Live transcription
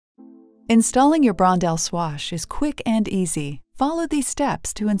Installing your Brondell swash is quick and easy. Follow these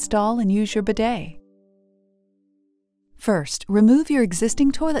steps to install and use your bidet. First, remove your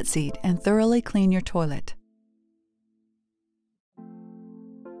existing toilet seat and thoroughly clean your toilet.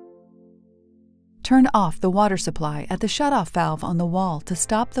 Turn off the water supply at the shutoff valve on the wall to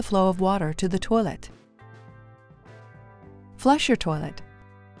stop the flow of water to the toilet. Flush your toilet,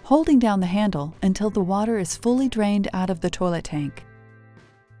 holding down the handle until the water is fully drained out of the toilet tank.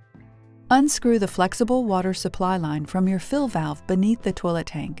 Unscrew the flexible water supply line from your fill valve beneath the toilet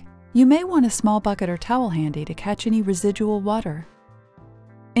tank. You may want a small bucket or towel handy to catch any residual water.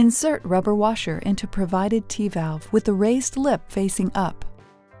 Insert rubber washer into provided T-valve with the raised lip facing up.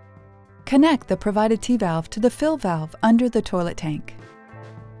 Connect the provided T-valve to the fill valve under the toilet tank.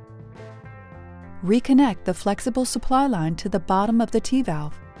 Reconnect the flexible supply line to the bottom of the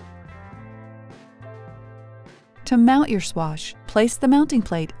T-valve. To mount your swash, place the mounting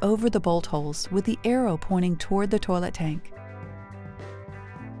plate over the bolt holes with the arrow pointing toward the toilet tank.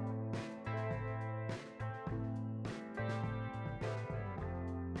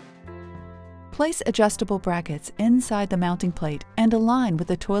 Place adjustable brackets inside the mounting plate and align with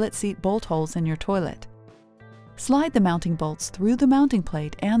the toilet seat bolt holes in your toilet. Slide the mounting bolts through the mounting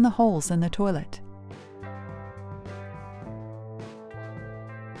plate and the holes in the toilet.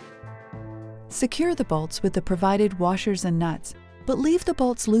 Secure the bolts with the provided washers and nuts, but leave the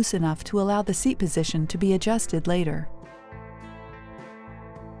bolts loose enough to allow the seat position to be adjusted later.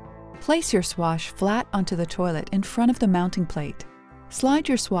 Place your swash flat onto the toilet in front of the mounting plate. Slide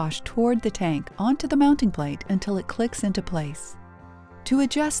your swash toward the tank onto the mounting plate until it clicks into place. To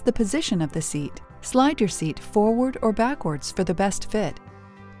adjust the position of the seat, slide your seat forward or backwards for the best fit,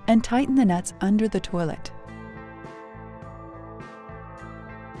 and tighten the nuts under the toilet.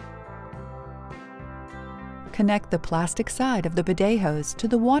 Connect the plastic side of the bidet hose to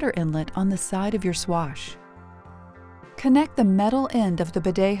the water inlet on the side of your swash. Connect the metal end of the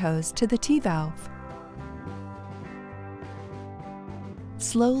bidet hose to the T-valve.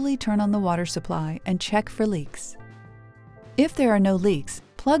 Slowly turn on the water supply and check for leaks. If there are no leaks,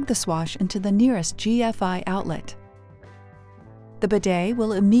 plug the swash into the nearest GFI outlet. The bidet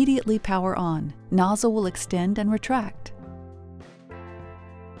will immediately power on. Nozzle will extend and retract.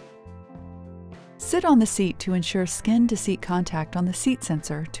 Sit on the seat to ensure skin-to-seat contact on the seat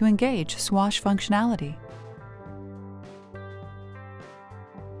sensor to engage swash functionality.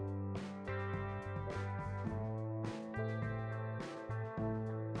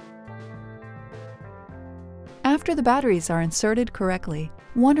 After the batteries are inserted correctly,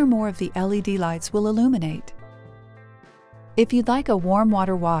 one or more of the LED lights will illuminate. If you'd like a warm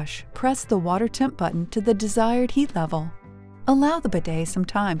water wash, press the water temp button to the desired heat level. Allow the bidet some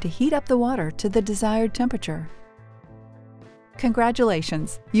time to heat up the water to the desired temperature.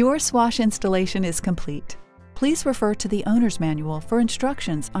 Congratulations! Your swash installation is complete. Please refer to the owner's manual for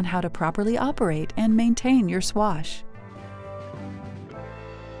instructions on how to properly operate and maintain your swash.